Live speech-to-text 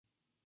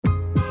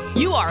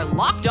You are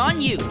Locked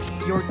On Utes,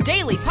 your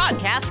daily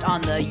podcast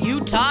on the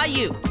Utah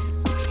Utes.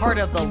 Part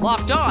of the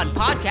Locked On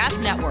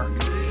Podcast Network.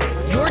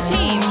 Your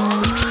team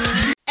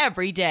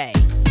every day.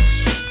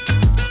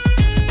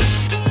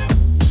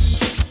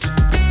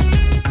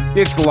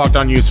 It's the Locked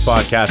On Utes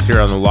podcast here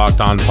on the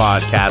Locked On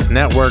Podcast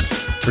Network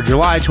for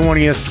July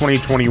 20th,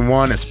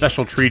 2021. A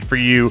special treat for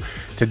you.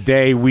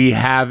 Today we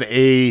have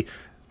a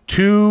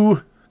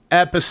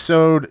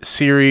 2-episode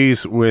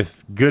series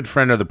with good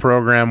friend of the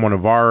program, one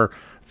of our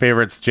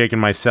favorites, Jake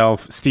and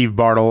myself, Steve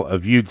Bartle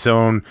of Ute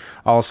Zone,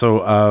 also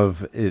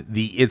of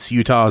the It's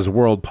Utah's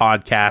World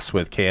podcast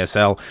with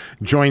KSL,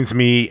 joins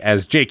me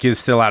as Jake is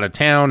still out of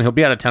town. He'll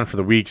be out of town for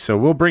the week, so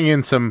we'll bring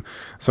in some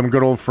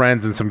good old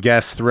friends and some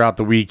guests throughout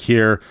the week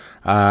here.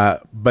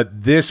 But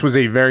this was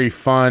a very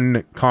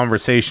fun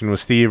conversation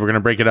with Steve. We're going to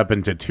break it up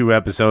into 2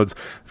 episodes.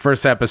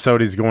 First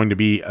episode is going to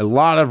be a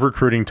lot of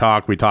recruiting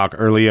talk. We talk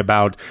early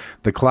about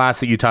the class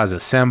that Utah's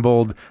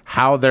assembled,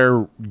 how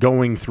they're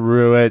going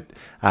through it,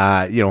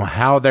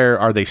 how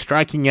are they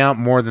striking out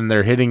more than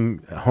they're hitting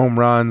home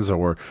runs,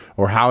 or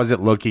how is it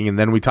looking? And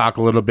then we talk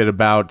a little bit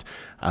about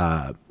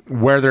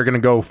where they're going to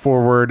go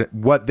forward,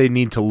 what they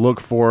need to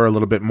look for a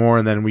little bit more.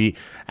 And then we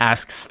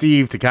ask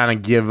Steve to kind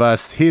of give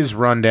us his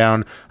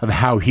rundown of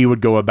how he would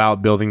go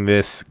about building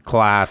this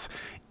class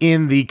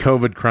in the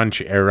COVID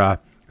crunch era.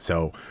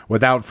 So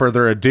without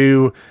further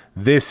ado,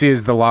 this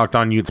is the Locked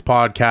On Utes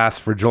podcast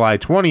for July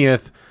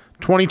 20th,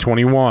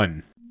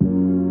 2021.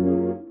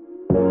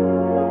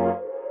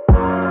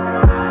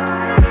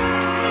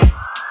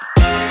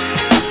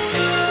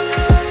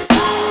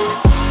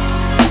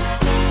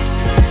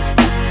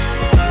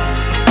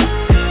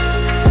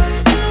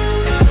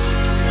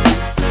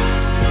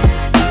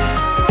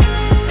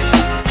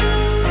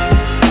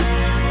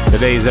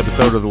 Today's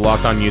episode of the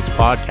Locked On Utes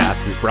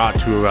podcast is brought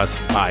to us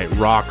by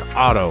Rock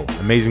Auto.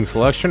 Amazing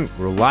selection,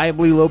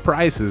 reliably low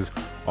prices,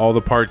 all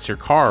the parts your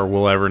car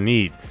will ever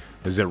need.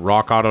 Visit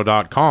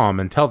rockauto.com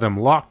and tell them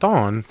Locked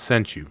On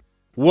sent you.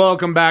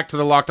 Welcome back to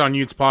the Locked On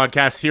Utes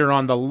podcast here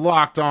on the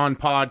Locked On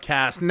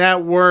Podcast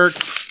Network.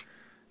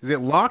 Is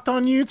it Locked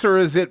On Utes or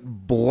is it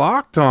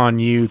Blocked On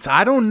Utes?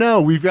 I don't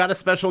know. We've got a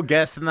special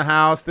guest in the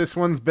house. This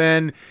one's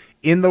been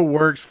in the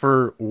works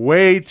for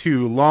way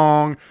too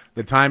long.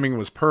 The timing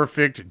was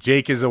perfect.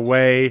 Jake is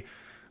away.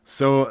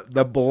 So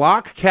the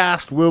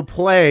Blockcast will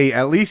play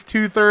at least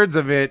 2/3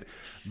 of it.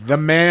 The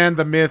man,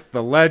 the myth,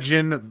 the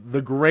legend,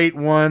 the great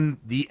one,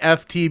 the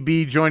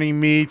FTB joining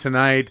me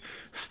tonight,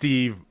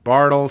 Steve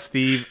Bartle.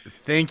 Steve,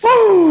 thank you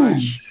so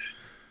much.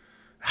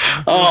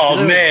 Oh,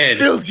 good. man.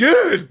 Feels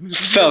good.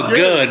 Felt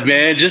good,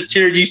 man. Just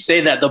heard you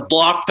say that. The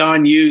Blocked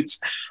On Utes.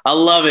 I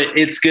love it.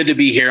 It's good to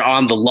be here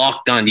on the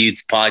Locked On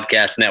Utes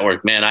podcast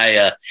network, man.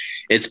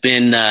 It's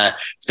been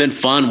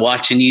fun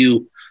watching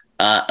you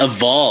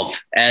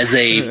evolve as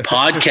a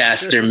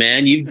podcaster,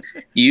 man.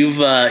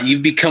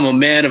 You've become a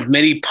man of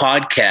many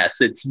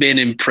podcasts. It's been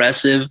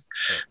impressive.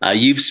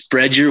 You've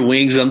spread your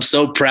wings. I'm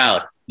so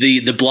proud.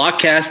 The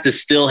Blockcast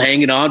is still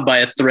hanging on by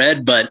a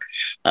thread, but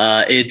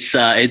it's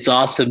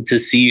awesome to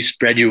see you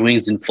spread your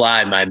wings and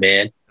fly, my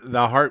man.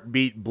 The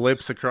heartbeat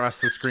blips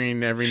across the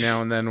screen every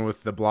now and then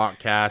with the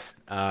Blockcast.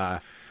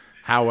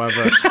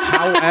 However,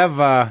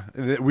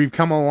 we've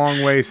come a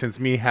long way since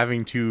me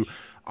having to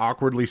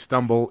awkwardly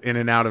stumble in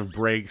and out of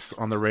breaks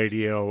on the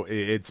radio.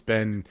 It's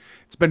been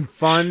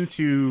fun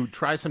to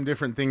try some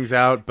different things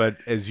out, but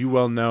as you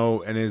well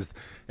know, and as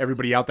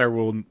everybody out there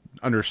will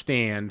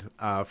understand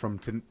from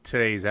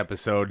today's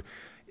episode,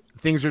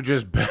 things are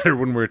just better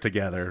when we're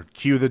together.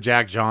 Cue the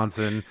Jack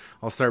Johnson.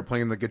 I'll start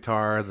playing the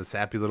guitar, the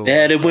sappy little...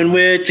 Better when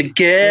we're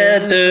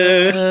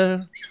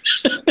together.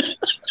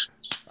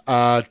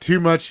 Too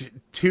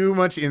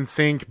much in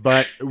sync,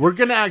 but we're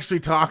going to actually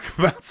talk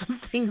about some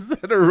things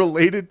that are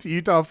related to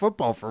Utah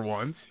football for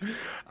once.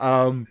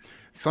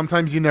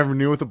 Sometimes you never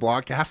knew with the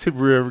Blockcast if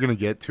we were ever going to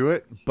get to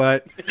it,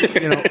 but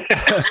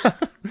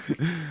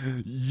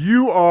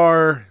you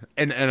are,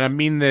 and I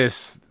mean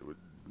this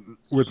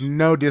with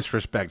no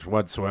disrespect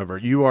whatsoever,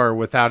 you are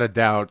without a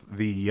doubt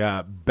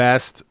the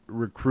best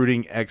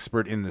recruiting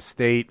expert in the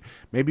state,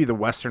 maybe the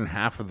western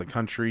half of the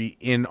country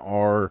in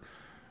our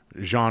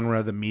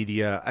genre, the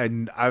media.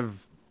 And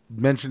I've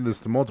mentioned this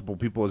to multiple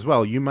people as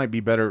well. You might be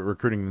better at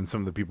recruiting than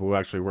some of the people who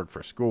actually work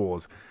for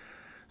schools.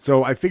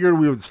 So I figured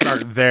we would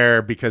start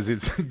there because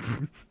it's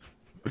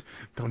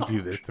don't do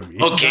this to me.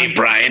 Okay,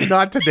 Brian.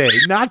 Not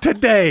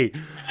today.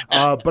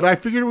 But I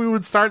figured we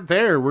would start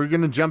there. We're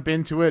going to jump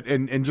into it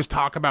and just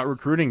talk about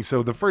recruiting.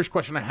 So the first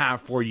question I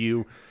have for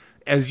you,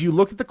 as you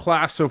look at the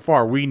class so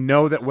far, we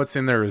know that what's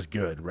in there is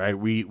good, right?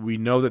 We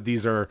know that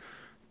these are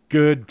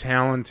good,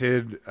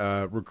 talented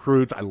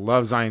recruits. I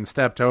love Zion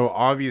Steptoe.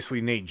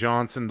 Obviously, Nate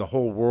Johnson, the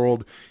whole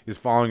world is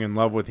falling in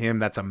love with him.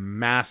 That's a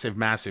massive,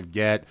 massive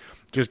get.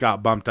 Just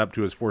got bumped up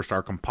to his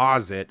 4-star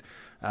composite.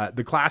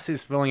 The class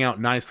is filling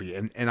out nicely,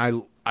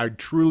 and I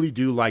truly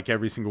do like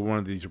every single one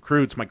of these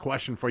recruits. My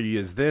question for you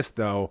is this,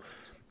 though.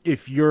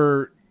 If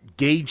you're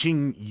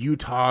gauging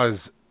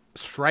Utah's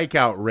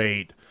strikeout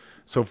rate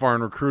so far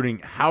in recruiting.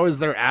 How is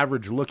their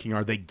average looking?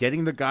 Are they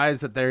getting the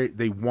guys that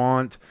they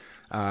want?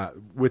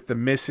 With the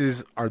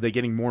misses, are they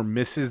getting more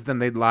misses than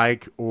they'd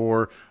like,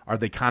 or are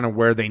they kind of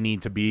where they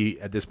need to be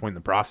at this point in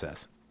the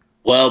process?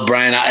 Well,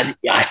 Brian,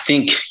 I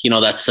think,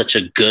 that's such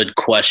a good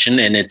question.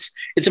 And it's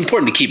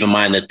important to keep in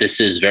mind that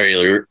this is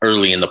very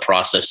early in the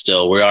process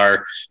still. We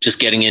are just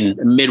getting in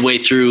midway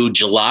through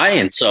July.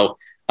 And so,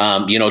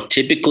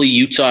 typically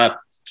Utah,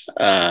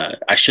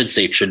 I should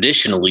say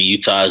traditionally,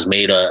 Utah has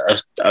made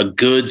a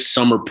good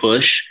summer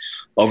push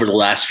over the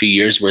last few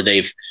years where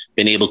they've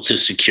been able to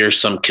secure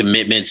some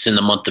commitments in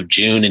the month of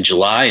June and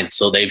July. And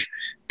so they've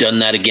done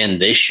that again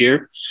this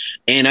year.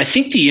 And I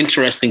think the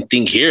interesting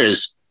thing here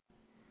is,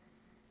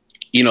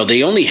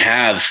 they only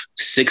have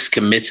 6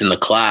 commits in the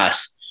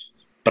class,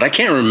 but I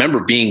can't remember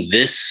being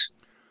this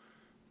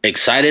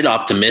excited,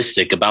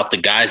 optimistic about the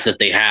guys that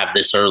they have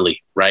this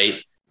early,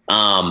 right?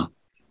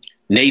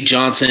 Nate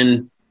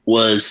Johnson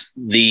was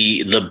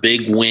the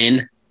big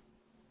win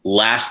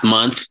last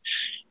month.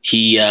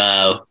 He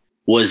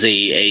was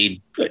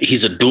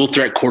he's a dual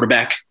threat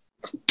quarterback,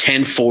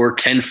 10-4,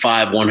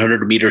 10-5,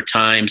 100-meter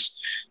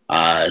times,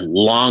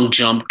 long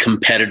jump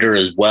competitor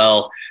as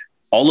well.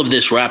 All of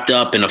this wrapped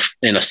up in a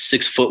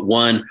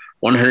 6'1",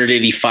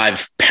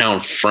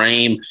 185-pound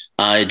frame,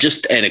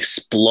 just an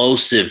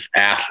explosive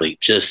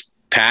athlete, just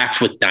packed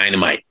with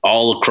dynamite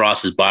all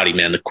across his body,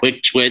 man. The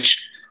quick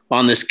twitch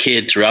on this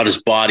kid throughout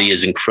his body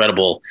is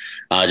incredible.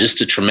 Just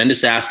a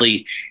tremendous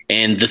athlete.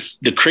 And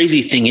the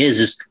crazy thing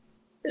is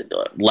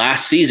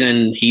last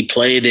season he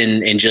played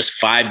in just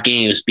 5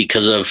 games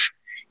because of,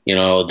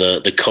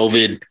 the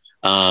COVID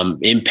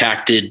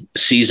impacted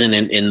season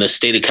in the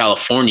state of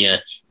California.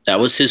 That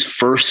was his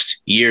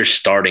first year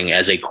starting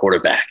as a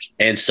quarterback.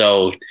 And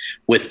so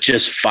with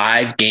just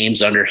 5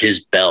 games under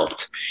his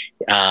belt,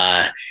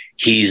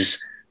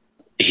 he's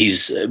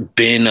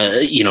been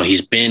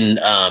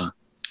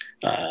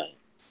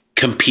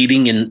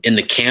competing in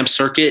the camp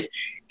circuit,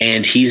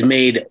 and he's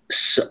made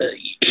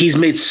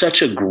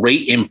such a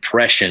great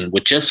impression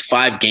with just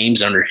 5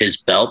 games under his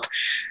belt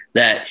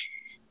that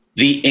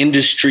the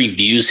industry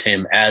views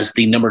him as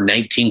the number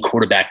 19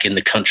 quarterback in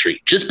the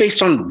country, just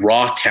based on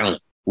raw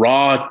talent,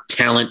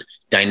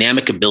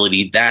 dynamic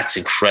ability. That's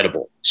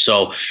incredible.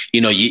 So,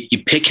 you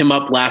pick him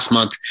up last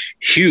month,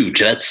 huge.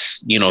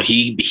 That's,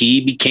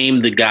 he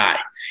became the guy.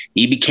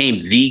 He became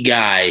the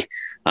guy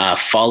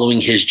following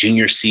his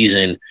junior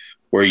season,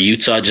 where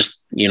Utah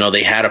just,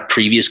 they had a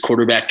previous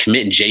quarterback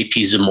commit in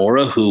JP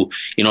Zamora, who,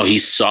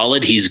 he's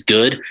solid, he's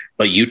good,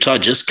 but Utah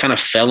just kind of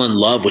fell in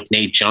love with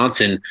Nate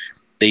Johnson.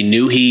 They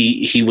knew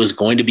he was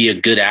going to be a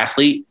good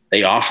athlete.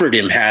 They offered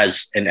him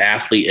as an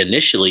athlete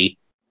initially,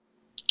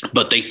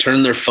 but they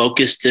turned their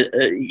focus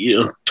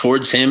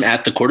towards him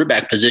at the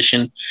quarterback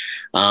position,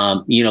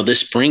 this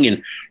spring,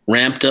 and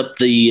ramped up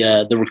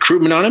the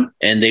recruitment on him.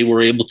 And they were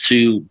able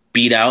to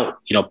beat out,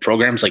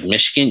 programs like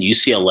Michigan,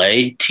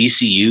 UCLA,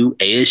 TCU,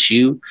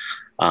 ASU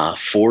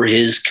for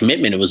his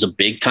commitment. It was a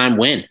big time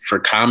win for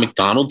Kyle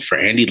McDonald, for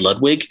Andy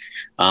Ludwig,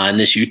 and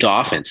this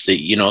Utah offense. So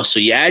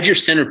you add your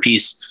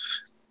centerpiece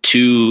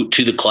to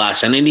the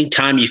class, and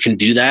anytime you can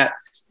do that,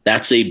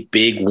 that's a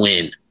big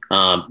win.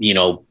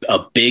 A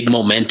big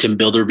momentum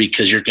builder,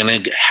 because you're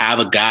going to have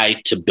a guy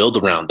to build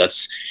around.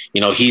 That's,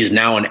 he's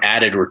now an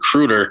added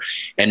recruiter.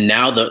 And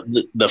now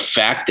the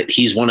fact that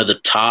he's one of the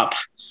top,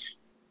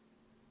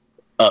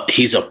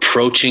 he's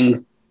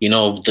approaching,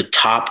 the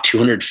top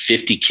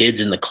 250 kids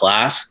in the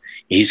class.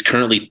 He's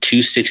currently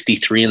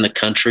 263 in the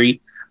country.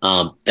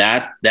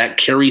 That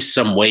carries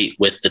some weight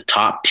with the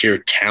top tier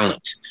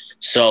talent.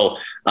 So,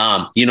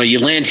 you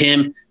land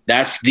him,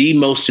 that's the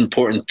most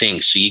important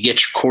thing. So you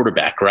get your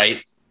quarterback,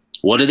 right?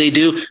 What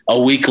do? A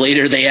week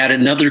later, they add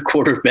another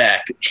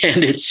quarterback.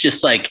 And it's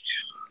just like,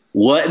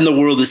 what in the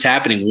world is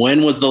happening?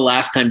 When was the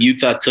last time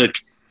Utah took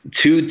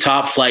 2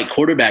 top flight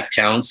quarterback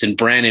talents in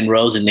Brandon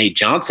Rose and Nate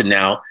Johnson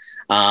now?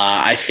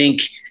 I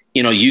think,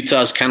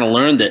 Utah's kind of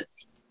learned that.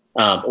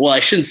 I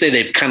shouldn't say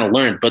they've kind of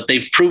learned, but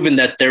they've proven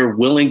that they're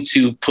willing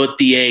to put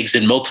the eggs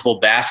in multiple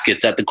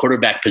baskets at the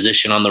quarterback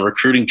position on the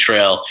recruiting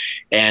trail.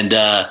 And,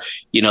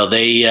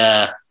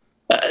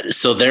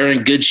 so they're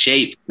in good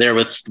shape there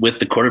with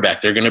the quarterback.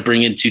 They're going to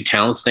bring in 2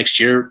 talents next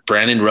year.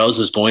 Brandon Rose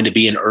is going to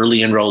be an early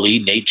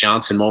enrollee. Nate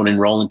Johnson won't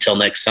enroll until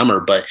next summer,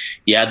 but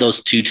you add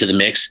those 2 to the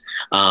mix.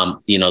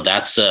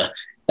 That's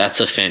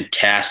a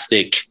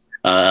fantastic,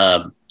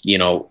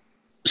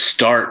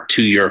 start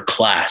to your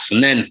class.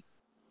 And then,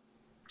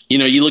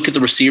 you look at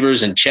the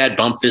receivers, and Chad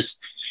Bumpus,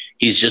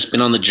 he's just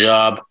been on the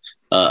job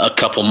a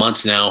couple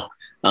months now.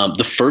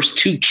 The first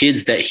 2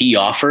 kids that he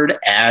offered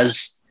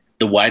as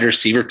the wide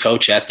receiver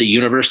coach at the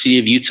University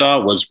of Utah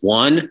was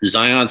 1,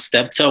 Zion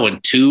Steptoe,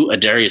 and 2,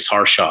 Adarius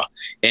Harshaw.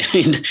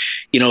 And,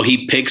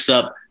 he picks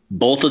up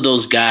both of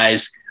those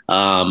guys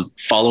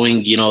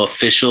following,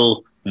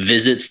 official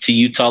visits to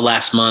Utah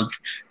last month.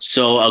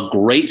 So a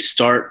great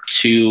start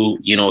to,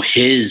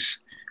 his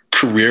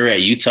career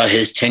at Utah,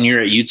 his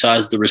tenure at Utah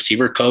as the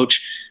receiver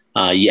coach.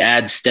 You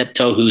add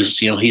Steptoe, who's,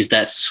 he's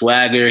that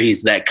swagger,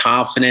 he's that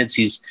confidence.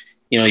 He's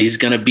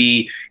going to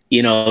be,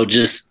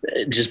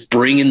 just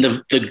bringing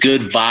the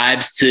good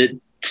vibes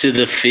to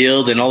the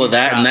field and all of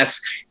that. And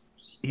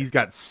he's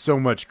got so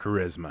much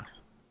charisma.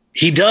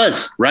 He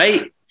does,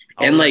 right?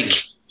 And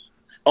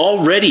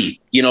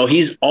already,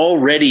 he's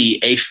already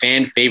a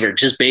fan favorite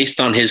just based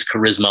on his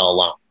charisma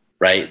alone,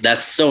 right?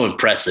 That's so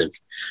impressive.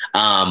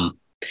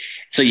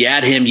 So you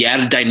add him, you add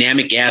a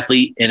dynamic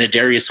athlete in a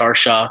Darius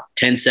Harshaw,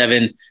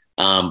 10-7,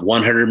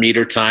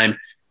 100-meter time.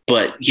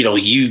 But,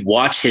 you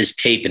watch his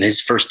tape and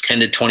his first 10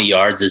 to 20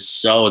 yards is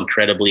so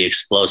incredibly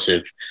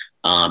explosive.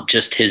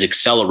 Just his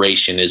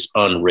acceleration is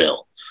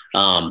unreal.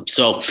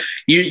 So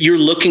you're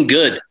looking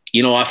good,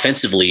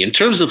 offensively. In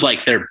terms of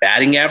their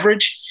batting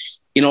average,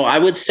 I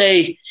would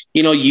say,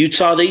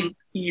 Utah,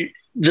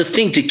 the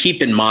thing to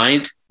keep in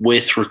mind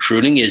with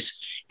recruiting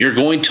is you're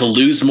going to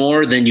lose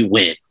more than you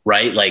win,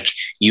 right?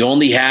 You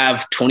only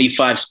have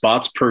 25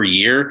 spots per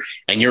year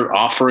and you're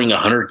offering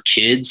 100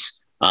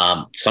 kids,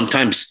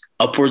 sometimes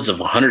upwards of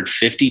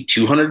 150,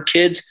 200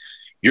 kids.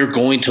 You're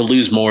going to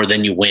lose more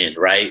than you win,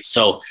 right?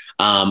 So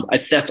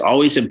that's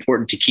always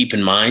important to keep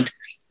in mind.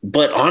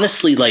 But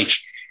honestly,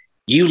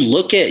 you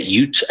look at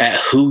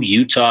who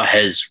Utah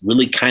has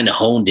really kind of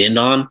honed in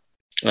on.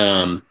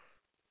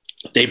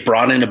 They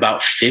brought in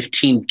about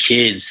 15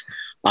 kids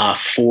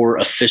for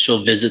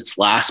official visits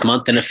last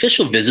month, and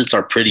official visits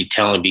are pretty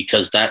telling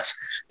because that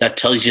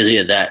tells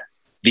you that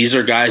these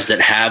are guys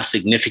that have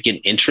significant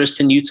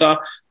interest in Utah,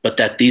 but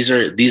that these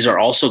are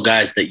also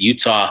guys that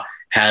Utah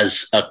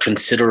has a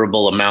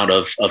considerable amount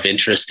of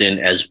interest in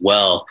as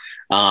well.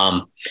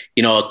 A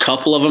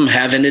couple of them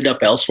have ended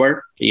up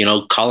elsewhere.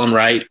 Colin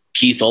Wright,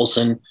 Keith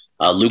Olson,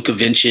 Luka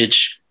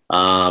Vincic,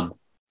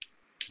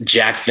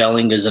 Jack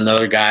Velling is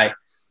another guy.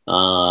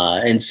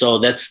 And so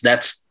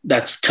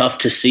that's tough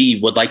to see.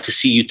 Would like to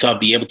see Utah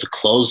be able to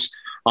close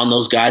on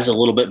those guys a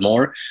little bit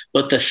more.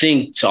 But the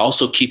thing to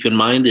also keep in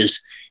mind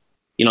is,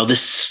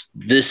 this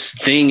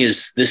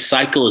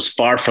cycle is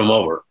far from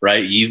over,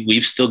 right?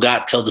 We've still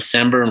got till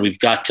December and we've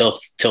got till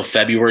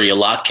February. A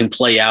lot can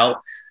play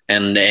out.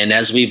 And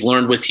as we've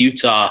learned with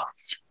Utah,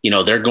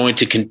 they're going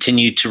to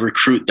continue to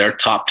recruit their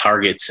top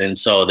targets. And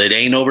so that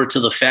ain't over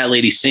till the fat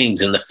lady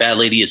sings, and the fat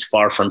lady is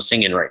far from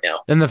singing right now.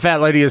 And the fat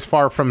lady is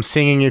far from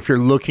singing if you're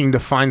looking to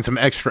find some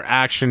extra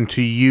action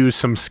to use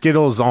some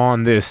Skittles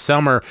on this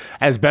summer,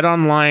 as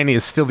BetOnline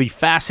is still the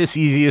fastest,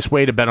 easiest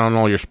way to bet on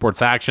all your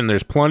sports action.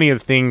 There's plenty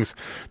of things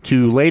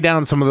to lay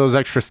down some of those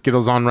extra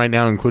Skittles on right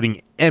now,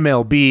 including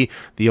MLB.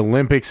 The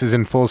Olympics is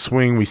in full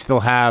swing. We still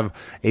have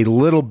a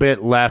little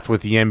bit left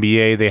with the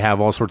NBA. They have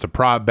all sorts of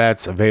prop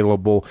bets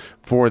available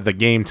for the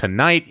game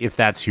tonight, if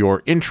that's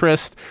your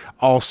interest.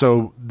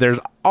 Also, there's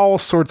all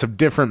sorts of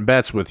different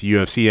bets with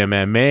UFC,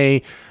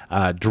 MMA,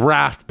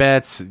 draft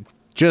bets.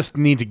 Just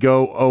need to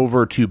go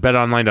over to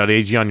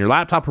betonline.ag on your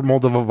laptop or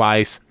mobile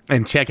device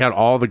and check out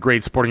all the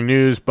great sporting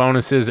news,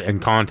 bonuses,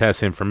 and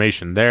contest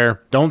information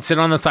there. Don't sit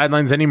on the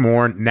sidelines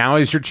anymore. Now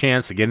is your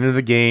chance to get into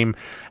the game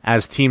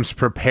as teams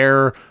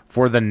prepare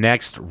for the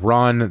next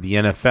run. The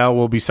NFL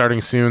will be starting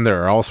soon.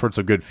 There are all sorts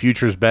of good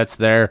futures bets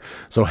there.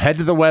 So head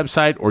to the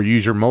website or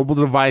use your mobile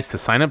device to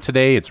sign up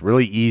today. It's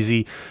really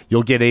easy.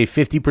 You'll get a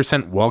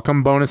 50%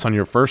 welcome bonus on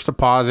your first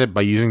deposit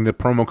by using the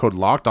promo code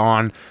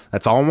LOCKEDON.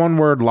 That's all one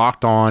word,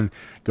 locked on.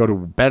 Go to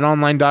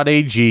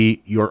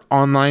betonline.ag, your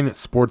online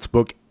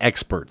sportsbook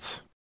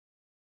experts.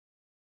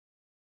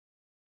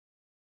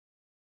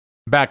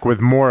 Back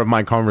with more of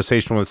my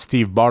conversation with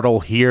Steve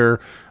Bartle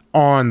here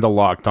on the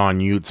Locked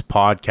On Utes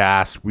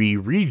podcast. We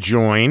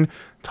rejoin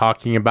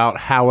talking about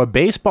how a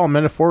baseball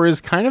metaphor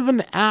is kind of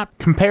an apt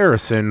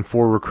comparison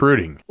for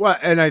recruiting. Well,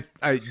 and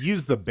I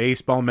use the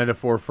baseball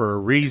metaphor for a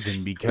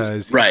reason,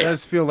 because It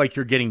does feel like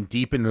you're getting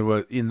deep into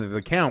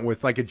the count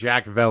with a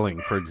Jack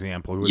Velling, for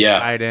example, who is a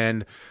tight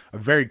end, a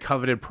very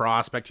coveted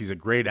prospect. He's a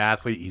great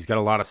athlete. He's got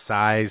a lot of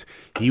size.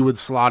 He would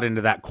slot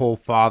into that Cole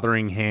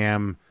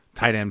Fotheringham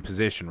tight end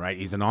position, right?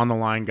 He's an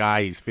on-the-line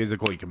guy. He's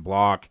physical. He can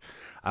block.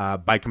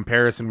 By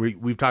comparison,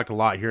 we've talked a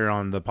lot here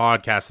on the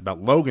podcast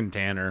about Logan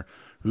Tanner,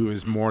 who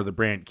is more the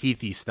Brant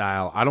Keithy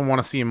style. I don't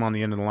want to see him on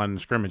the end of the line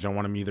of scrimmage. I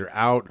want him either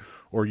out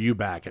or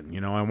U-backing.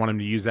 I want him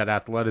to use that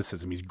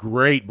athleticism. He's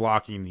great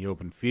blocking in the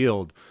open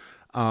field.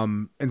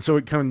 And so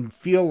it can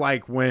feel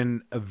like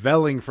when a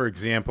Velling, for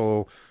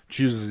example,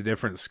 chooses a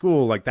different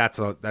school, that's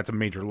a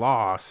major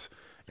loss.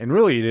 And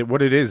really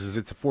what it is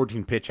it's a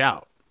 14 pitch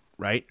out,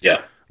 right?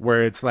 Yeah.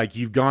 Where it's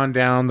you've gone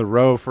down the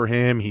row for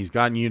him, he's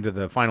gotten you to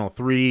the final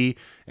three,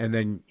 and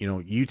then,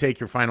 you take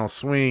your final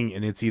swing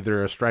and it's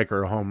either a strike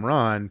or a home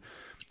run.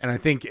 And I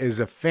think as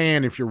a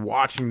fan, if you're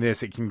watching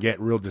this, it can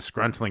get real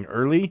disgruntling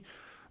early.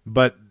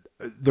 But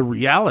the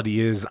reality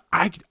is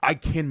I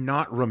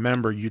cannot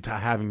remember Utah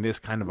having this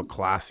kind of a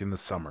class in the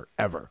summer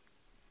ever.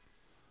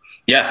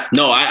 Yeah,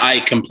 no,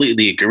 I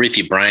completely agree with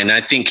you, Brian.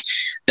 I think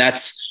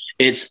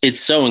it's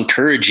so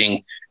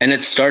encouraging. And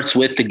it starts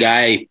with the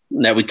guy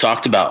that we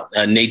talked about,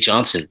 Nate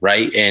Johnson,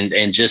 right?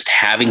 And just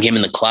having him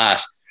in the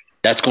class,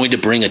 that's going to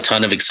bring a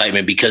ton of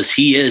excitement because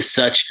he is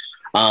such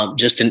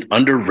just an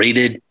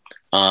underrated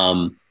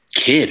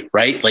kid,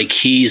 right?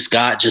 He's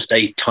got just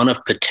a ton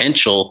of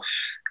potential.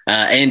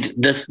 And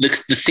the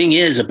thing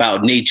is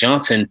about Nate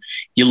Johnson,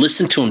 you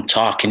listen to him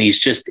talk, and he's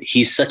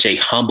such a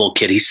humble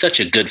kid. He's such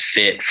a good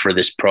fit for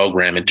this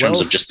program in terms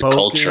of just the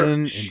culture.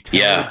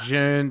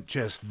 Intelligent,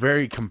 just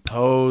very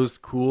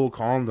composed, cool,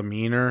 calm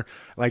demeanor.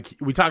 Like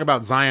we talk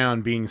about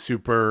Zion being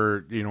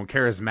super,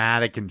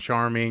 charismatic and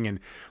charming, and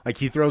like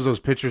he throws those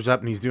pictures up,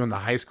 and he's doing the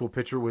high school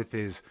picture with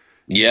his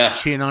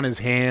chin on his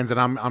hands, and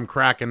I'm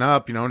cracking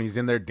up, and he's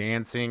in there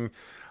dancing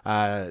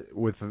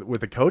with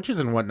the coaches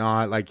and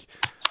whatnot. Like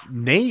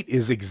Nate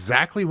is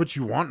exactly what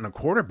you want in a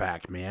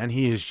quarterback, man.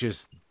 He is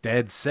just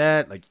dead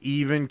set, like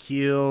even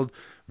keeled,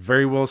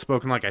 very well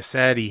spoken. Like I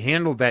said, he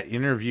handled that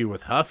interview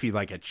with Huffy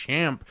like a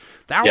champ.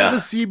 That was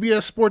a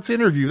CBS Sports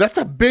interview. That's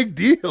a big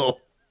deal.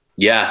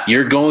 Yeah,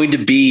 you're going to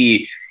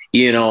be,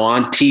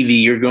 on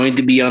TV. You're going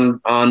to be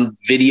on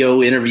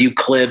video interview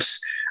clips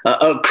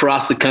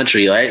across the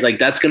country, right? Like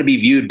that's going to be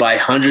viewed by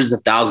hundreds of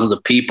thousands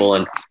of people,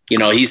 and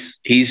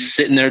he's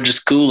sitting there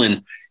just cool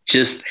and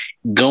just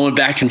going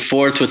back and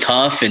forth with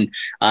Huff, and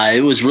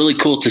it was really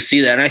cool to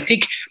see that. And I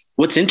think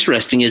what's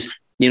interesting is,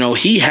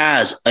 he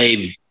has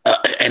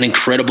an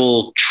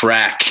incredible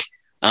track.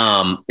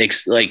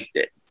 Like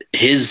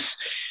his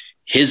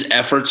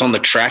efforts on the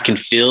track and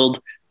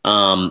field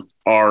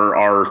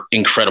are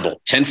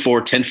incredible.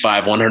 10-4,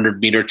 10-5,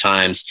 100-meter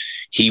times.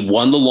 He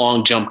won the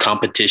long jump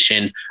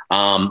competition.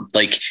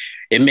 Like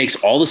it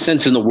makes all the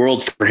sense in the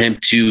world for him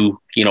to,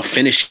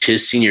 finish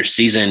his senior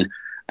season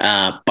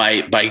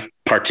by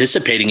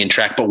participating in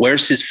track. But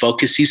where's his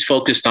focus? He's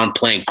focused on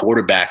playing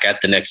quarterback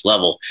at the next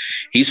level.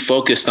 He's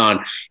focused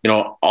on,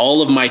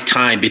 all of my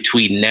time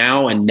between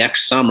now and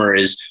next summer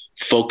is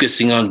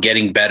focusing on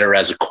getting better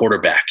as a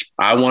quarterback.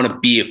 I want to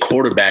be a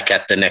quarterback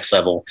at the next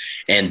level.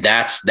 And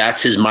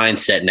that's his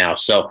mindset now.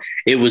 So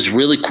it was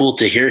really cool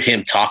to hear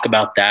him talk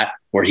about that,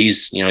 where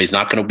he's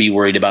not going to be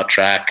worried about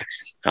track.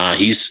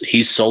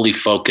 He's solely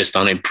focused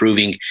on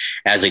improving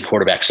as a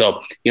quarterback.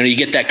 So, you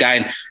get that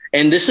guy.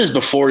 And this is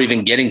before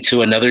even getting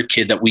to another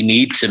kid that we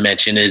need to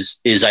mention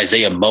is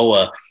Isaiah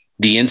Moa,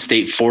 the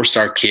in-state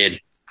 4-star kid,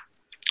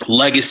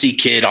 legacy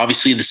kid,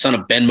 obviously the son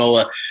of Ben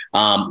Moa.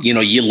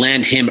 You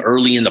land him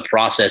early in the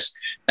process.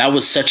 That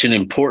was such an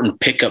important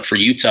pickup for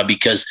Utah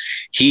because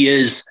he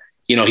is,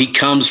 he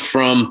comes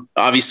from,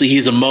 obviously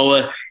he's a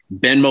Moa,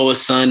 Ben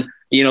Moa's son.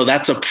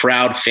 That's a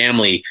proud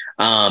family.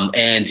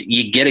 And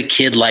you get a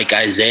kid like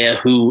Isaiah,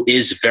 who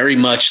is very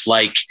much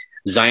like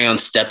Zion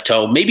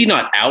Steptoe, maybe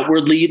not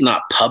outwardly,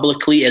 not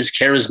publicly as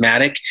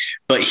charismatic,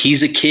 but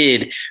he's a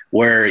kid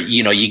where,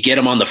 you get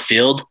him on the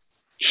field.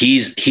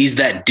 He's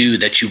that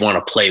dude that you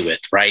want to play with.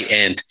 Right.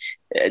 And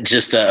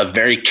just a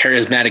very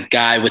charismatic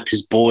guy with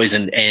his boys,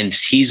 and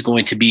he's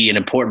going to be an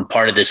important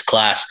part of this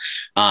class.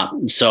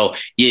 So,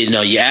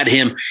 you add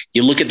him,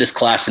 you look at this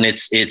class, and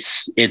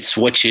it's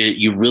what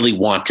you really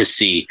want to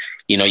see.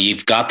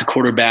 You've got the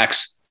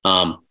quarterbacks,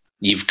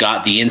 you've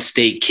got the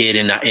in-state kid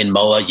in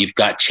Moa, you've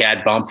got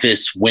Chad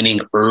Bumpus winning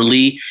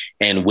early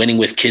and winning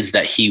with kids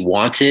that he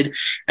wanted.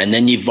 And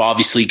then you've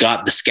obviously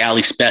got the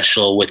Scally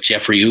special with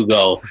Jeffrey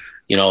Ugo,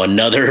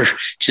 another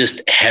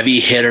just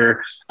heavy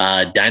hitter,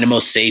 dynamo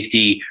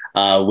safety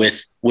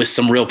with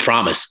some real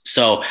promise.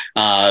 So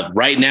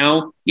right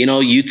now,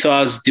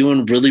 Utah's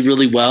doing really,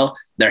 really well.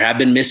 There have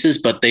been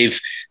misses, but they've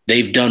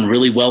done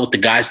really well with the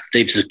guys that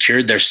they've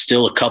secured. There's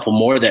still a couple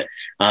more that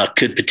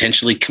could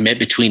potentially commit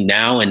between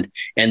now and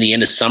the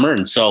end of summer.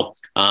 And so,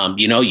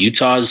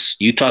 Utah's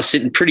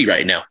sitting pretty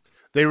right now.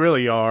 They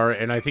really are,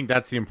 and I think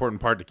that's the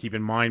important part to keep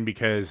in mind,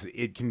 because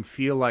it can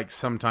feel like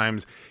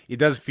sometimes it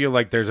does feel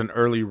like there's an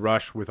early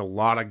rush with a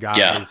lot of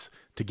guys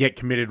to get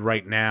committed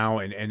right now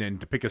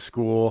and to pick a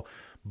school.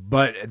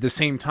 But at the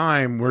same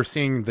time, we're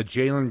seeing the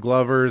Jalen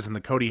Glovers and the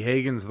Cody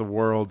Hagans of the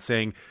world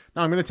saying,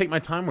 no, I'm going to take my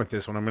time with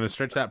this one. I'm going to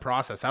stretch that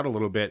process out a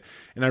little bit.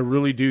 And I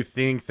really do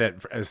think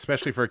that,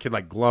 especially for a kid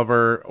like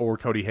Glover or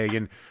Cody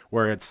Hagan,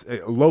 where it's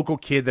a local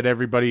kid that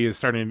everybody is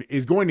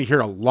going to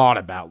hear a lot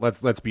about.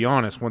 Let's be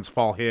honest. Once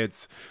fall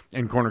hits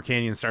and Corner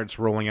Canyon starts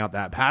rolling out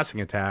that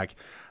passing attack,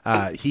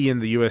 he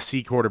and the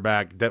USC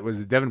quarterback, that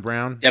was Devin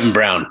Brown. Devin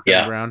Brown.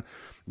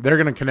 They're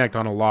going to connect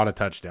on a lot of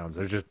touchdowns.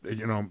 They're just,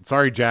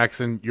 sorry,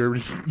 Jackson, your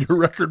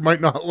record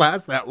might not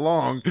last that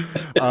long.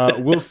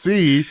 We'll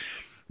see.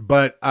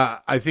 But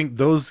I think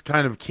those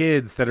kind of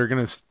kids that are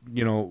going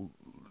to,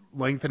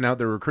 lengthen out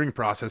their recruiting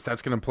process,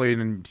 that's going to play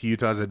into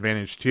Utah's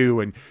advantage too.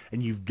 And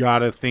you've got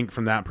to think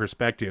from that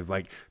perspective.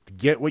 Like, to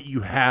get what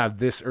you have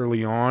this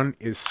early on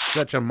is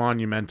such a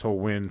monumental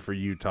win for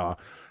Utah.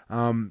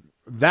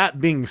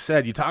 That being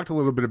said, you talked a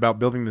little bit about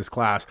building this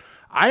class.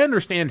 I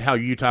understand how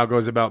Utah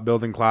goes about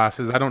building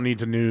classes. I don't need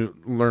to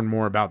learn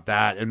more about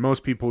that. And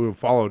most people who have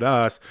followed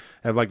us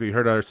have likely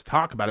heard us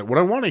talk about it. What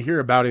I want to hear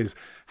about is,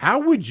 how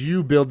would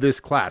you build this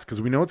class?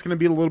 Because we know it's going to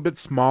be a little bit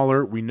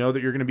smaller. We know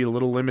that you're going to be a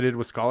little limited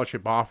with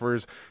scholarship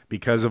offers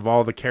because of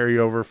all the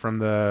carryover from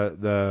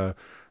the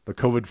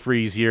COVID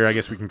freeze year, I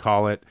guess we can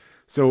call it.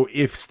 So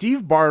if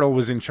Steve Bartle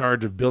was in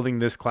charge of building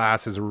this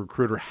class as a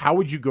recruiter, how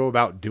would you go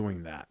about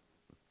doing that?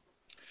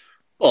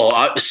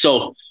 Well,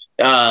 so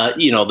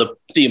you know,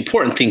 the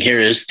important thing here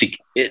is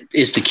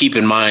to keep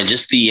in mind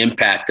just the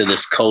impact of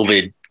this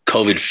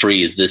COVID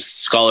freeze, this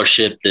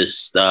scholarship,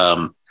 this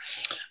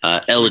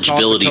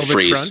eligibility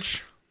freeze,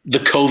 crunch? The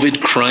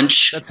COVID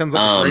crunch. That sounds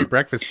like a great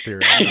breakfast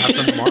cereal. I'll have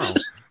some tomorrow.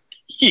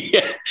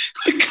 Yeah,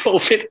 the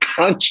COVID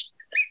crunch.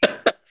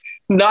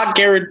 Not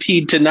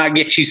guaranteed to not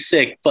get you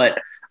sick, but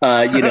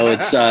you know,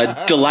 it's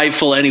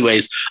delightful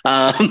anyways.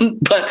 But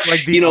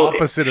like the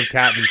opposite of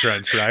Captain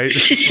Crunch, right?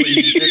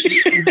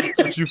 That's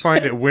what you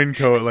find at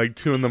Winco at like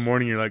 2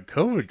 a.m. You're like,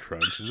 COVID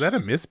Crunch, is that a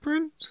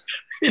misprint?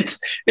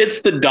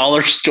 It's the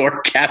dollar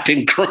store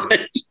Captain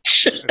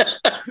Crunch.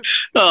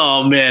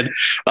 Oh man.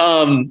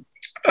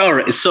 All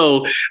right.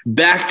 So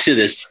back to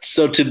this.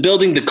 So to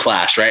building the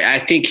class, right? I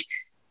think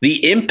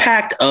the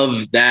impact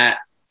of that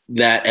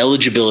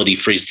eligibility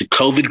freeze, the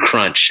COVID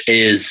crunch,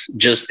 is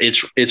just,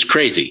 it's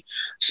crazy.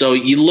 So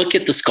you look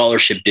at the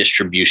scholarship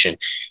distribution,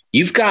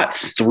 you've got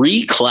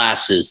 3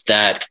 classes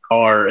that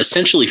are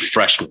essentially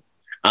freshmen.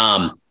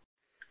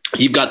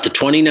 You've got the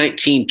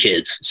 2019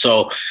 kids.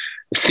 So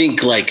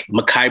think like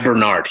Mekhi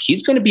Bernard,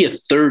 he's going to be a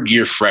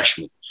 3rd-year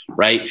freshman,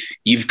 right?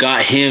 You've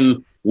got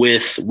him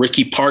with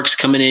Ricky Parks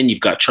coming in.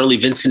 You've got Charlie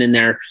Vincent in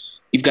there.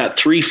 You've got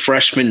 3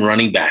 freshman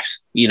running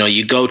backs. You know,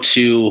 you go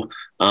to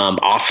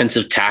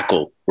offensive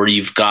tackle where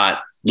you've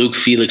got Luke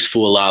Felix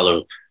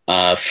Fualalu,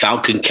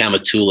 Falcon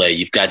Kamatule.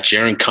 You've got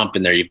Jaron Kump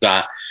in there. You've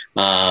got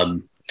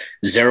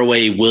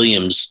Zeraway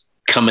Williams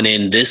coming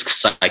in this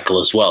cycle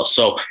as well.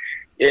 So,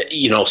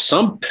 you know,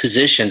 some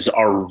positions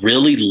are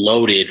really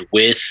loaded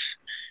with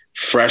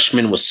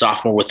freshmen, with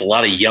sophomore, with a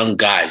lot of young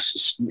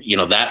guys. You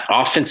know, that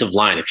offensive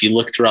line, if you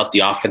look throughout the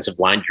offensive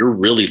line, you're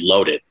really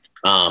loaded,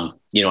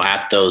 you know,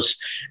 at those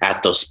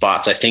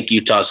spots. I think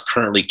Utah is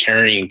currently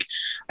carrying,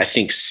 I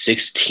think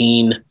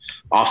 17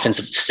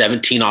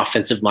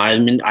 offensive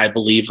linemen, I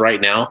believe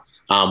right now,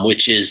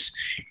 which is,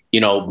 you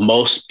know,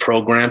 most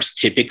programs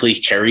typically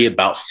carry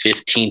about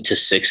 15 to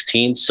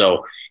 16.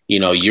 So, you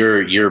know,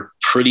 you're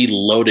pretty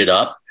loaded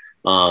up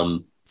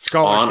on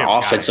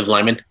offensive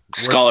linemen.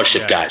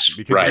 Scholarship guys,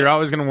 because right. You're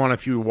always going to want a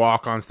few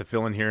walk-ons to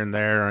fill in here and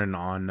there, and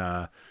on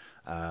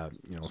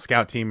you know,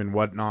 scout team and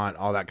whatnot,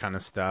 all that kind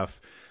of stuff.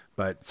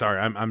 But sorry,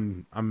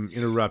 I'm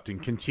interrupting.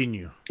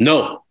 Continue.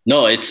 No,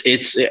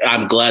 it's.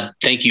 I'm glad.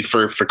 Thank you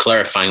for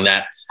clarifying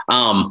that.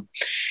 And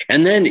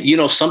then, you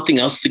know, something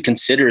else to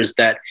consider is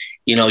that,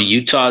 you know,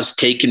 Utah's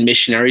taken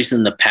missionaries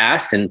in the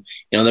past, and,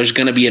 you know, there's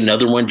going to be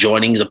another one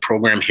joining the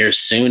program here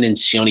soon in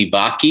Sione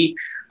Vaki.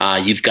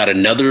 You've got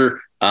another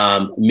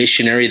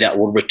missionary that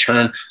will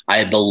return,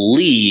 I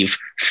believe,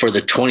 for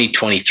the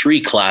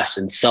 2023 class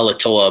in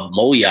Selatoa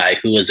Moyai,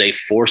 who is a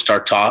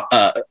 4-star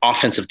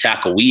offensive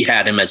tackle. We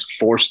had him as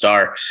a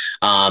 4-star.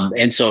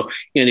 And so,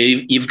 you know,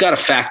 you've got to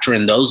factor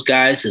in those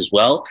guys as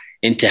well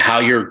into how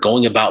you're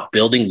going about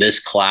building this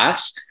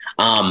class.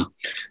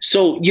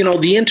 So, you know,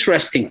 the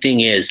interesting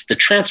thing is the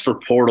transfer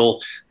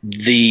portal,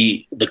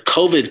 the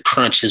COVID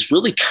crunch has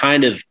really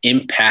kind of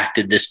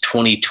impacted this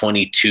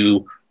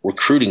 2022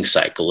 recruiting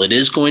cycle. It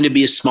is going to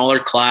be a smaller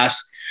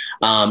class.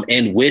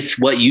 And with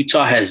what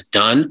Utah has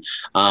done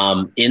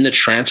in the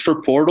transfer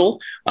portal,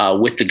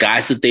 with the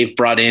guys that they've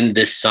brought in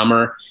this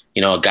summer,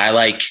 you know, a guy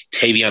like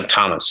Tavion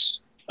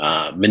Thomas,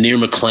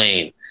 Munir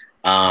McClain,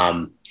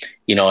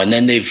 you know, and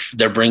then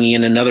they're bringing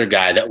in another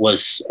guy that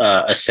was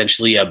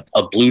essentially a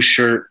blue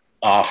shirt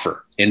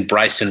offer in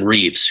Bryson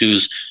Reeves,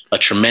 who's a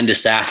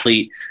tremendous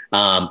athlete.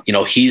 You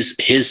know,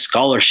 his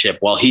scholarship,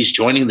 while he's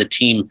joining the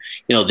team,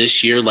 you know,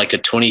 this year, like a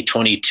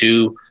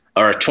 2022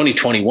 or a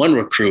 2021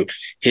 recruit,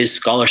 his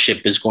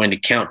scholarship is going to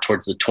count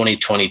towards the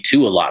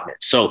 2022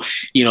 allotment. So,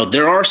 you know,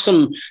 there are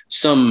some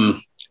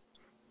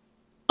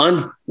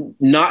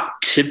not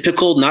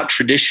typical, not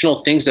traditional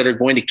things that are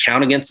going to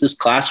count against this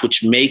class,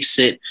 which makes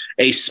it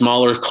a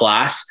smaller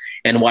class,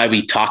 and why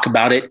we talk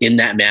about it in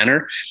that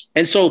manner.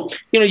 And so,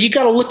 you know, you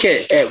got to look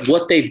at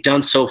what they've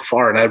done so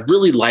far. And I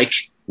really like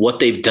what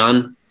they've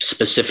done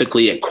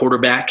specifically at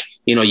quarterback.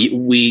 You know,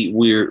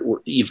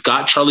 you've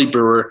got Charlie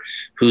Brewer,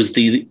 who's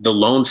the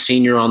lone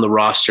senior on the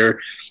roster.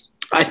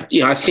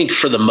 I think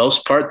for the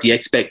most part, the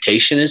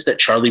expectation is that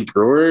Charlie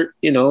Brewer,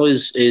 you know,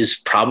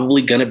 is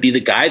probably going to be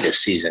the guy this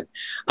season.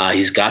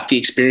 He's got the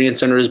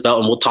experience under his belt,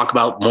 and we'll talk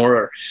about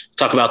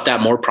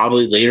that more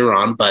probably later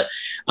on.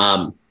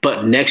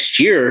 But next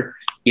year,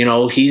 you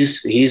know,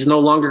 he's no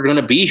longer going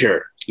to be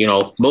here. You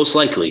know, most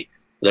likely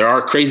there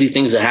are crazy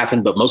things that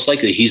happen, but most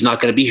likely he's not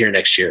going to be here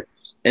next year.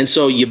 And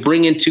so you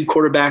bring in 2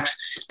 quarterbacks,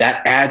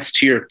 that adds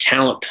to your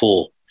talent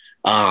pool,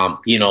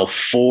 you know,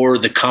 for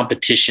the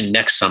competition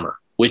next summer,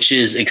 which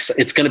is,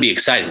 it's going to be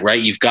exciting, right?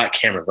 You've got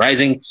Cameron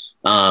Rising.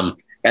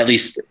 At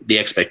least the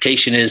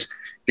expectation is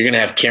you're going to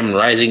have Cameron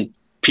Rising,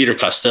 Peter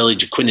Costelli,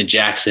 Jaquindon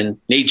Jackson,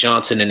 Nate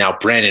Johnson, and now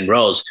Brandon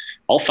Rose.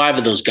 All 5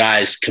 of those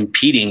guys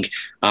competing.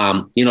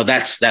 You know,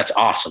 that's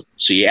awesome.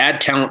 So you add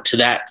talent to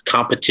that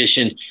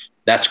competition.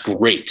 That's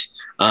great.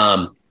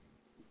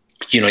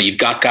 You know, you've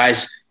got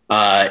guys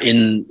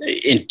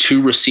in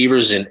two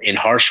receivers in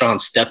Harshaw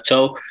and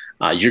Steptoe.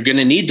 You're going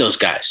to need those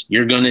guys.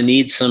 You're going to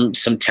need some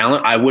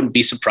talent. I wouldn't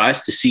be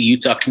surprised to see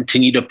Utah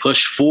continue to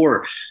push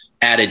for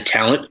added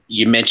talent.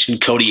 You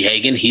mentioned Cody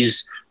Hagan.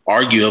 He's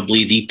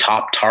arguably the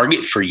top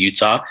target for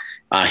Utah.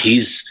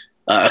 He's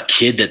a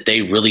kid that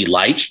they really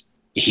like.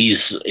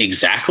 He's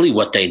exactly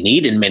what they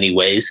need in many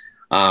ways,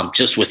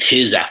 just with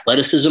his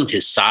athleticism,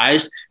 his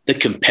size, the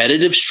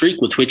competitive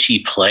streak with which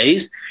he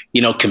plays,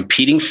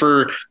 playing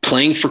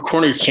for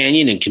Corner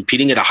Canyon and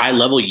competing at a high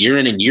level year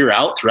in and year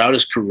out throughout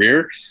his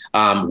career,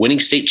 winning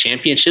state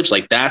championships.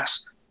 Like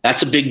that's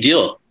a big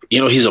deal.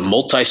 He's a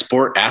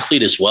multi-sport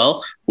athlete as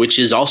well, which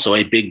is also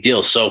a big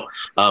deal. So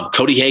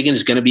Cody Hagan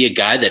is going to be a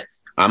guy that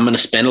I'm going to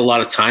spend a lot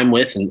of time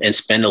with and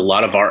spend a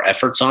lot of our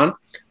efforts on.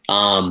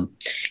 And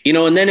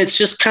then it's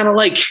just kind of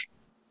like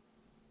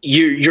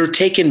you're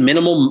taking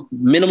minimal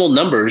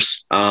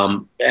numbers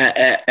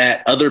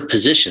at other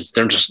positions.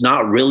 They're just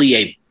not really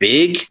a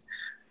big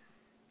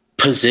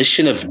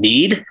position of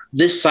need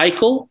this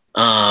cycle,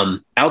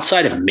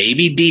 outside of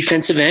maybe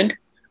defensive end,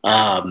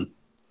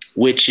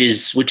 which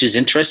is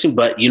interesting.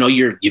 But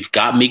you've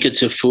got Mika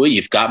Tafua,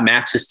 you've got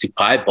Maxis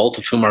Tupai, both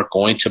of whom are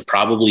going to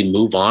probably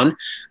move on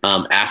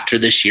after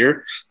this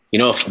year.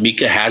 If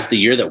Mika has the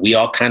year that we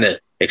all kind of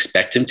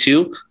expect him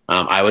to,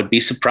 I would be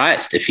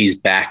surprised if he's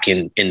back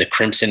in the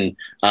Crimson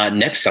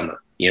next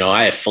summer.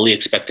 I fully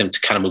expect him to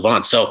kind of move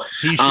on. So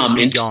he should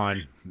be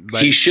gone.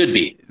 He should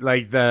be.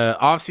 Like the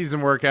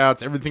off-season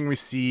workouts, everything we've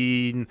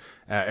seen,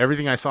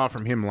 everything I saw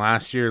from him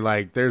last year,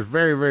 like there's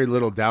very, very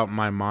little doubt in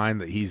my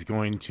mind that he's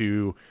going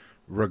to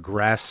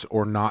regress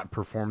or not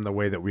perform the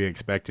way that we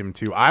expect him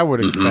to. I would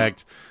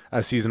expect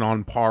a season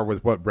on par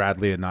with what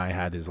Bradley and I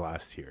had his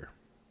last year.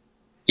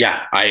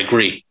 Yeah, I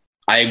agree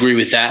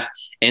with that.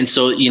 And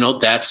so,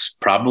 that's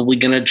probably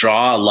going to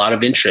draw a lot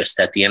of interest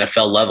at the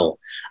NFL level.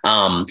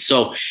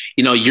 So,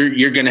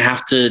 you're going to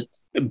have to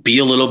be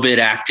a little bit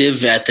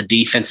active at the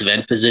defensive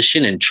end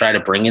position and try to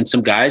bring in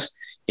some guys.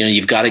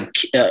 You've got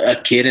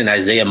a kid in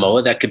Isaiah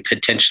Moa that could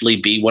potentially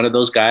be one of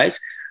those guys.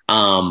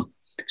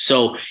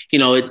 So,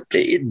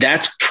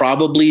 that's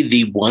probably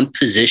the one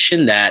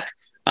position that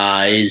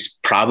is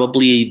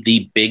probably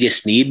the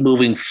biggest need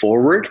moving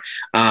forward.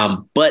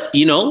 But,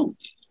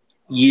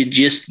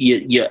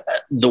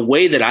 the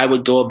way that I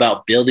would go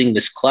about building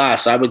this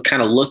class, I would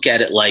kind of look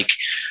at it like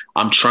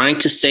I'm trying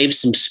to save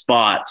some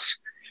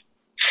spots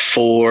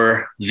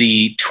for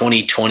the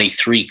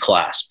 2023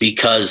 class,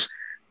 because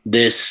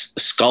this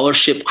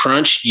scholarship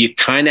crunch, you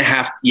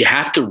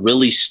have to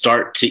really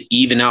start to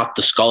even out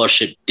the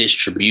scholarship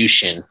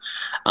distribution.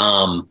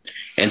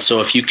 And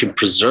so if you can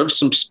preserve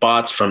some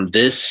spots from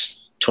this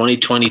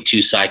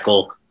 2022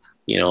 cycle,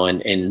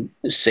 and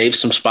save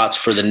some spots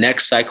for the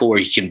next cycle where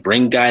you can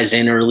bring guys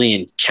in early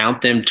and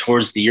count them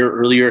towards the year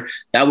earlier,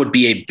 that would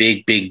be a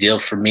big, big deal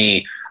for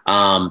me.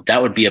 That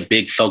would be a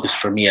big focus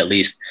for me, at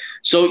least.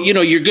 So,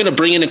 you're going to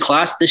bring in a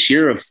class this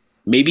year of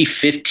maybe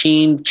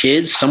 15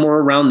 kids, somewhere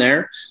around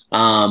there.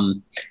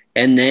 And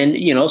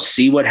then,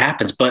 see what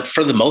happens. But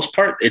for the most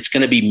part, it's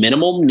going to be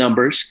minimal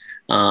numbers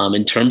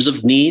in terms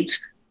of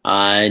needs.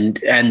 And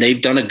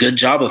they've done a good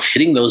job of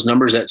hitting those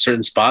numbers at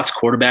certain spots,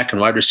 quarterback and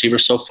wide receiver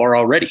so far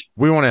already.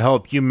 We want to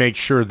help you make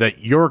sure that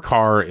your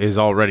car is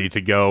all ready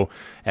to go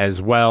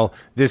as well.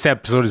 This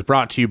episode is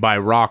brought to you by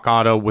Rock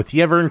Auto. With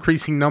the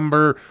ever-increasing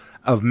number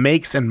of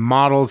makes and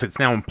models, it's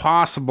now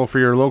impossible for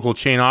your local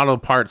chain auto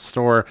parts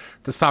store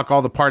to stock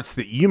all the parts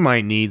that you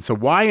might need. So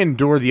why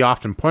endure the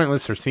often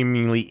pointless or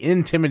seemingly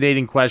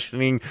intimidating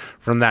questioning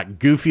from that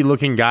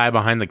goofy-looking guy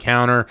behind the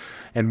counter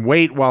and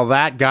wait while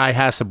that guy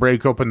has to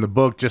break open the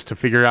book just to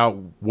figure out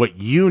what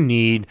you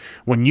need,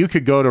 when you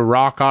could go to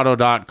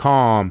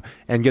rockauto.com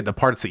and get the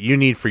parts that you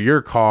need for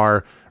your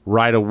car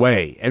right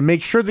away, and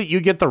make sure that you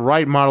get the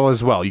right model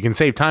as well. You can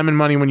save time and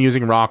money when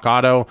using Rock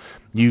Auto.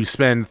 You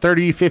spend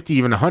 30, 50,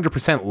 even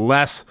 100%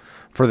 less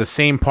for the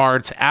same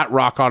parts at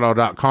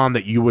rockauto.com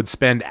that you would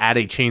spend at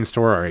a chain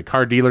store or a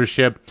car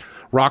dealership.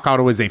 Rock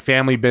Auto is a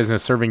family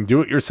business serving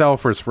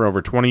do-it-yourselfers for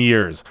over 20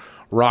 years.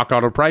 Rock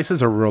Auto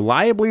prices are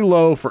reliably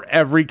low for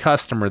every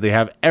customer. They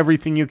have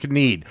everything you could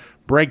need: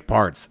 brake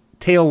parts,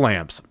 tail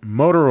lamps,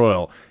 motor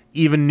oil,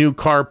 even new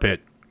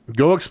carpet.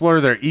 Go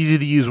explore their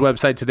easy-to-use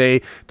website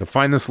today to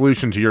find the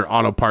solution to your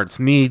auto parts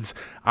needs.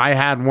 I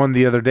had one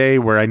the other day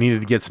where I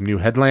needed to get some new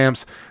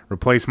headlamps,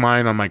 replace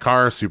mine on my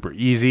car, super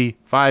easy.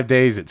 5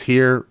 days, it's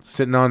here,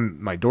 sitting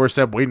on my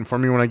doorstep, waiting for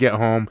me when I get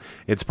home.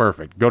 It's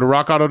perfect. Go to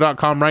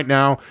rockauto.com right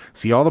now,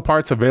 see all the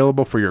parts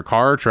available for your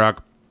car or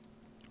truck.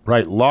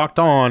 Right, Locked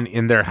On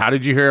in their How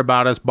Did You Hear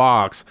About Us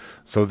box,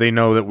 so they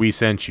know that we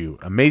sent you.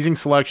 Amazing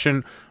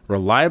selection,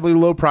 reliably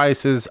low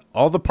prices,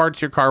 all the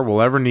parts your car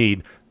will ever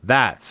need.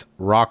 That's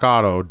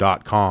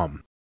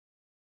rockauto.com.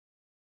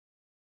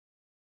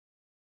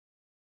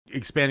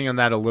 Expanding on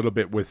that a little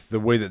bit with the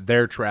way that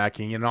they're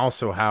tracking, and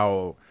also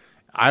how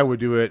I would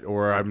do it,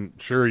 or I'm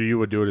sure you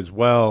would do it as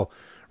well.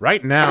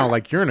 Right now,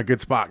 like, you're in a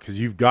good spot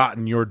because you've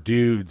gotten your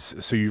dudes,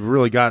 so you've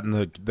really gotten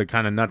the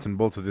kind of nuts and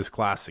bolts of this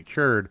class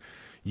secured.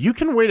 you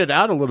can wait it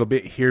out a little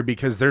bit here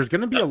because there's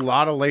going to be a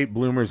lot of late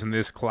bloomers in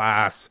this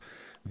class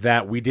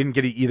that we didn't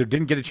get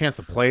a chance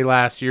to play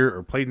last year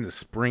or played in the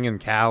spring in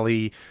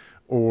Cali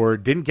or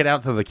didn't get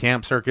out to the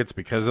camp circuits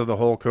because of the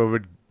whole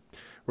COVID.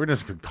 We're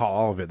just going to call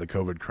all of it the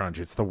COVID crunch.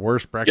 It's the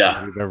worst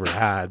breakfast we've ever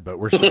had, but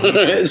we're still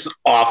it's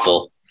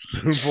awful.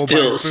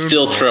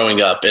 Still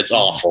throwing up. It's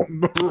awful.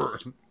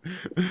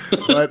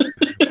 But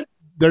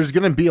there's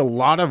going to be a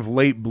lot of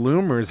late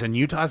bloomers, and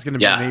Utah's going to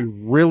be in a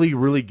really,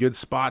 really good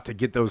spot to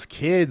get those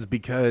kids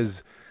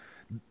because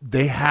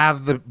they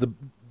have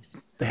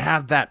they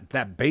have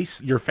that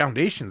base, your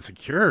foundation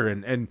secure,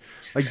 and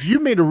like you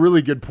made a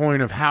really good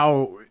point of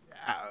how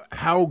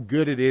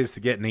good it is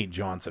to get Nate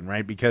Johnson,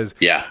 right? Because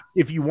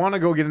if you want to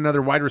go get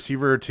another wide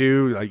receiver or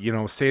two,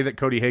 like, say that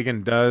Cody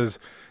Hagan does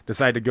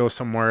decide to go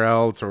somewhere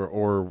else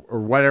or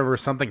whatever,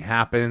 something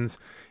happens,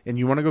 and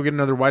you want to go get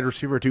another wide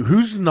receiver or two,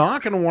 who's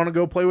not going to want to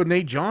go play with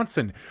Nate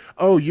Johnson?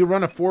 Oh, you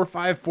run a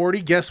 4.5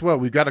 40? Guess what?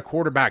 We've got a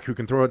quarterback who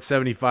can throw it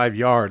 75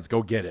 yards.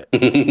 Go get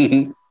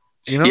it.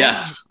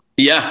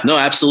 Yeah, no,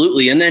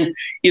 absolutely. And then,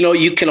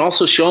 you can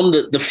also show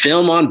them the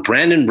film on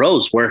Brandon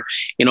Rose where,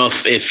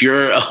 if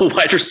you're a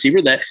wide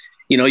receiver that,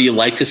 you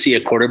like to see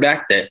a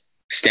quarterback that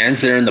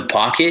stands there in the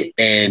pocket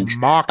and, this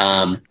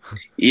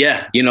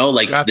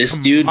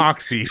dude,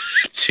 moxie.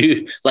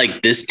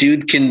 This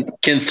dude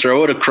can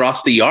throw it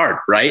across the yard,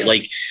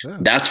 right?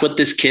 That's what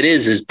this kid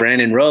is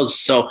Brandon Rose.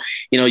 So,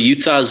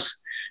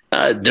 Utah's,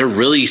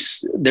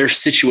 they're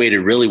situated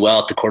really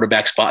well at the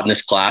quarterback spot in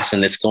this class,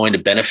 and it's going to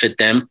benefit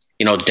them,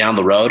 down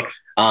the road.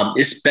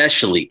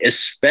 Especially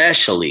if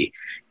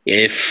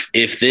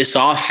this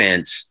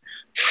offense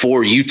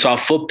for Utah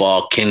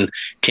football can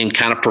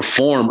kind of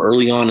perform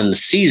early on in the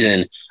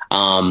season,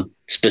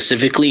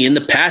 specifically in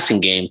the passing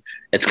game,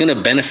 it's going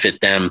to benefit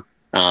them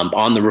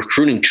on the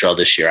recruiting trail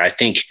this year. I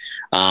think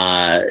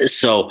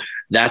so.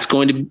 That's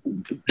going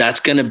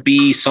to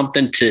be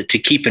something to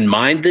keep in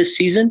mind this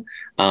season.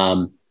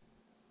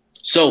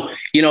 So,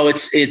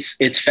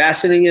 it's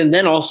fascinating. And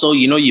then also,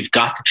 you've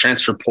got the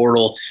transfer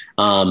portal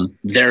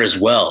there as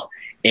well.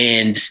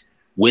 And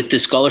with the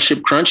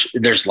scholarship crunch,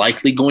 there's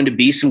likely going to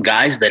be some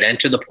guys that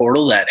enter the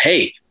portal that,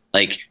 hey,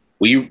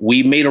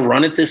 we made a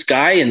run at this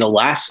guy in the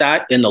last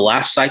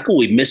cycle.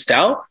 We missed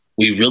out.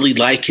 We really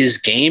like his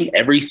game.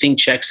 Everything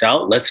checks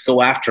out. Let's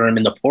go after him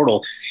in the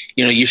portal.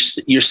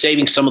 You're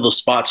saving some of those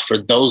spots for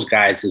those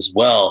guys as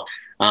well.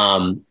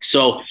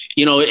 So,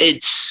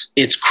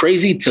 it's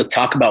crazy to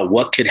talk about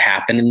what could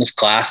happen in this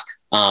class.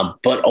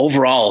 But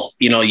overall,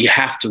 you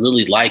have to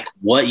really like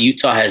what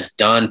Utah has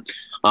done,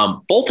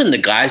 both in the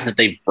guys that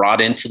they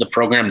brought into the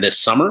program this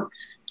summer,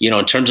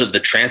 in terms of the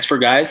transfer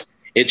guys.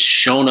 It's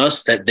shown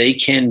us that they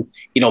can,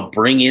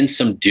 bring in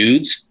some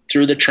dudes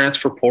through the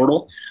transfer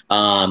portal.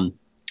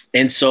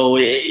 And so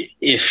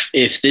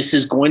if this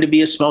is going to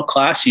be a small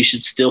class, you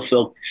should still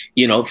feel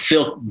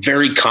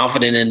very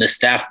confident in the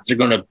staff that they're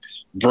going to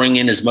bring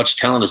in as much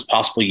talent as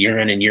possible year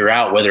in and year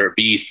out, whether it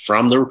be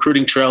from the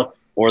recruiting trail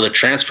or the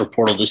transfer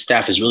portal. The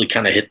staff has really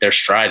kind of hit their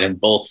stride in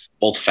both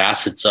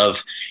facets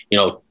of,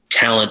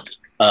 talent,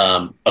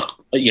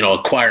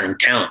 acquiring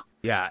talent.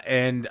 Yeah,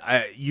 and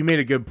you made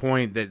a good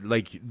point that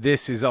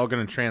this is all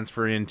going to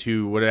transfer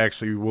into what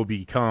actually will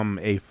become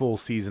a full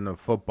season of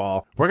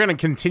football. We're going to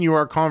continue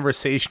our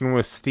conversation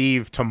with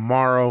Steve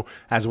tomorrow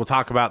as we'll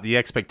talk about the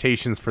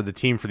expectations for the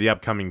team for the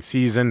upcoming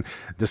season,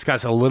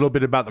 discuss a little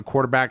bit about the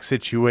quarterback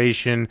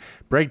situation,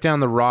 break down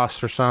the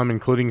roster some,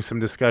 including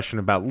some discussion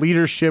about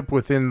leadership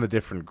within the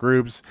different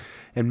groups,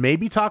 and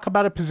maybe talk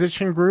about a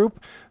position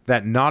group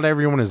that not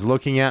everyone is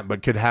looking at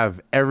but could have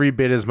every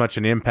bit as much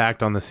an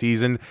impact on the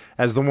season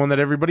as the one that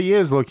everybody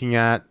is looking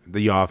at,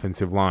 the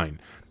offensive line.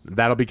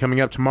 That'll be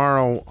coming up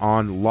tomorrow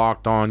on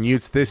Locked On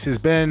Utes. This has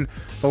been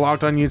the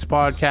Locked On Utes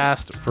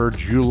podcast for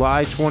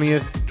July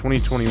 20th,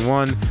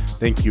 2021.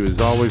 Thank you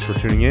as always for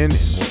tuning in,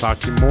 and we'll talk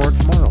to you more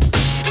tomorrow.